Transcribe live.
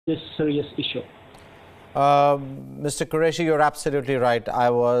this serious issue? Mr. Qurishi, you're absolutely right.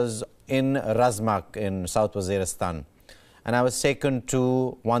 I was in Razmak in South Waziristan, and I was taken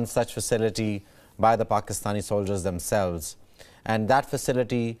to one such facility by the Pakistani soldiers themselves. And that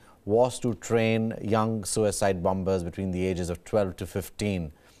facility was to train young suicide bombers between the ages of 12 to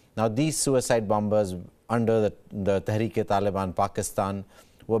 15. Now, these suicide bombers under the Tehreek-e-Taliban Pakistan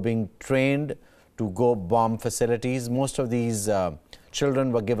were being trained to go bomb facilities. Most of these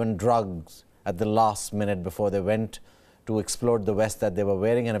children were given drugs at the last minute before they went to explode the vest that they were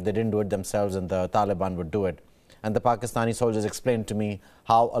wearing, and if they didn't do it themselves, and the Taliban would do it. And the Pakistani soldiers explained to me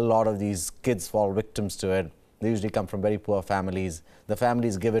how a lot of these kids fall victims to it. They usually come from very poor families. The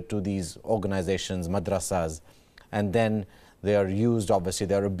families give it to these organizations, madrasas, and then they are used, obviously,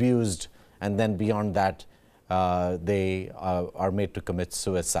 they are abused, and then beyond that, they are made to commit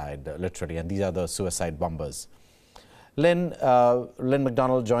suicide, literally, and these are the suicide bombers. Lynn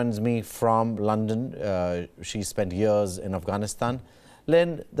McDonald joins me from London. She spent years in Afghanistan.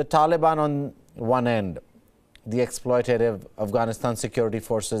 Lynn, the Taliban on one end, the exploitative Afghanistan security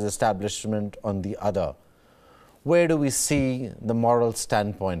forces establishment on the other. Where do we see the moral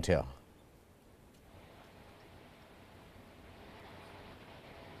standpoint here?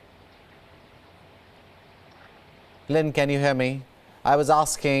 Lynn, can you hear me? I was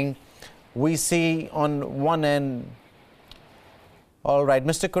asking, we see on one end. All right,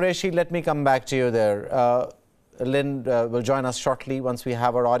 Mr. Qurishi, let me come back to you there. Lynn will join us shortly once we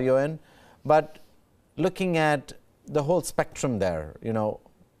have our audio in. But looking at the whole spectrum there, you know,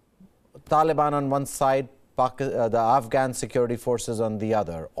 Taliban on one side, the Afghan security forces on the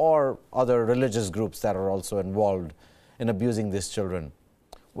other, or other religious groups that are also involved in abusing these children.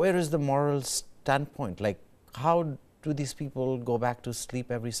 Where is the moral standpoint? Like, how do these people go back to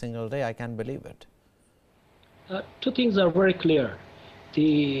sleep every single day? I can't believe it. Two things are very clear.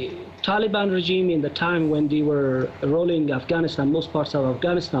 The Taliban regime in the time when they were ruling Afghanistan, most parts of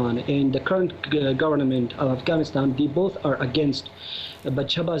Afghanistan, and the current government of Afghanistan, they both are against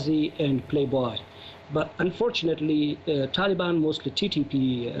Bachabazi and Playboy. But unfortunately, Taliban, mostly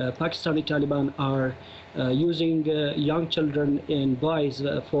TTP, Pakistani Taliban, are using young children and boys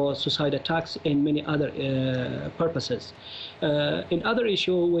for suicide attacks and many other purposes. In other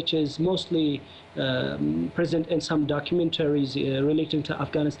issue, which is mostly present in some documentaries relating to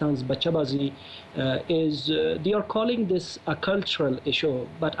Afghanistan's Bachabazi, is they are calling this a cultural issue,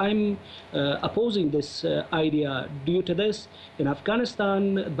 but I'm opposing this idea. Due to this, in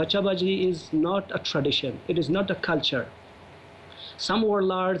Afghanistan, Bachabazi is not a tradition, it is not a culture. Some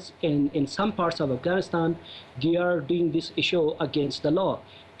warlords in some parts of Afghanistan, they are doing this issue against the law.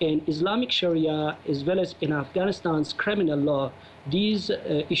 In Islamic Sharia, as well as in Afghanistan's criminal law, these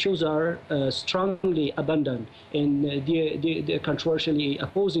issues are strongly abandoned, and they are controversially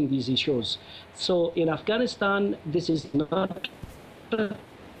opposing these issues. So in Afghanistan, this is not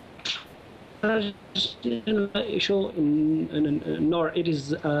issue, nor it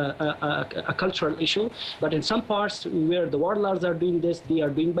is a cultural issue, but in some parts where the warlords are doing this, they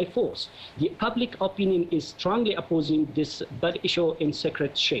are doing by force. The public opinion is strongly opposing this bad issue in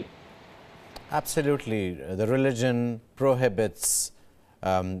secret shape. Absolutely. The religion prohibits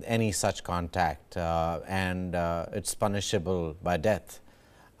any such contact, and it's punishable by death.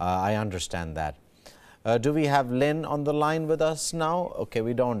 I understand that. Do we have Lynn on the line with us now? Okay,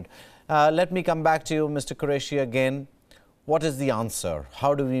 we don't. Let me come back to you, Mr. Qurishi, again. What is the answer?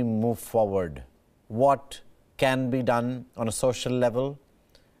 How do we move forward? What can be done on a social level,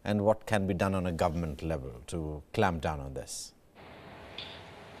 and what can be done on a government level to clamp down on this?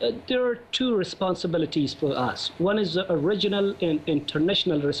 There are two responsibilities for us. One is a regional and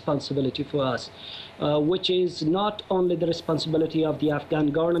international responsibility for us, which is not only the responsibility of the Afghan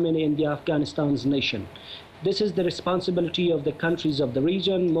government and the Afghanistan's nation. This is the responsibility of the countries of the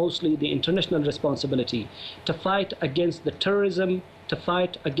region, mostly the international responsibility, to fight against the terrorism, to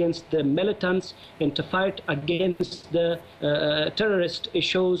fight against the militants, and to fight against the terrorist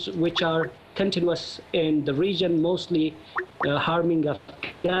issues which are continuous in the region, mostly harming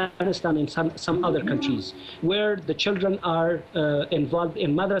Afghanistan and some other countries, where the children are involved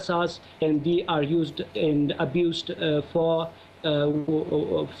in madrasas and they are used and abused for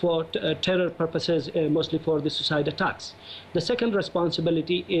terror purposes, mostly for the suicide attacks. The second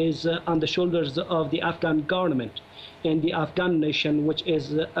responsibility is on the shoulders of the Afghan government and the Afghan nation, which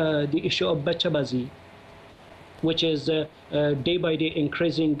is the issue of Bachabazi, which is day by day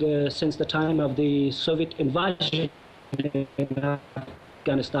increasing since the time of the Soviet invasion in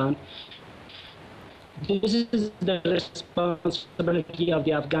Afghanistan. This is the responsibility of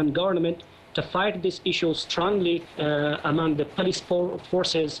the Afghan government to fight this issue strongly among the police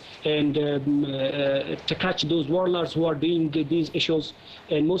forces and to catch those warlords who are doing these issues,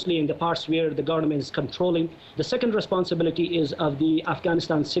 and mostly in the parts where the government is controlling. The second responsibility is of the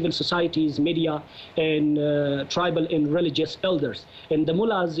Afghanistan civil societies, media, and tribal and religious elders. And the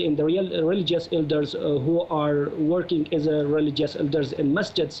mullahs and the religious elders who are working as religious elders in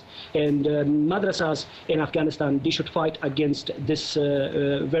masjids and madrasas in Afghanistan, they should fight against this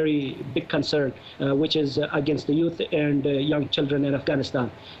very big concern, which is against the youth and young children in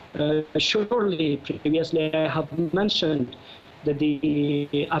Afghanistan. Surely, previously I have mentioned that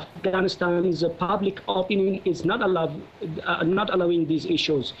the Afghanistan's public opinion is not allowing these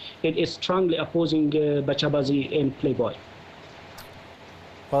issues. It is strongly opposing Bachabazi and Playboy.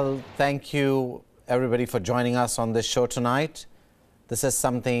 Well, thank you everybody for joining us on this show tonight. This is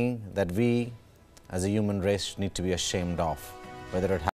something that we as a human race need to be ashamed of, whether it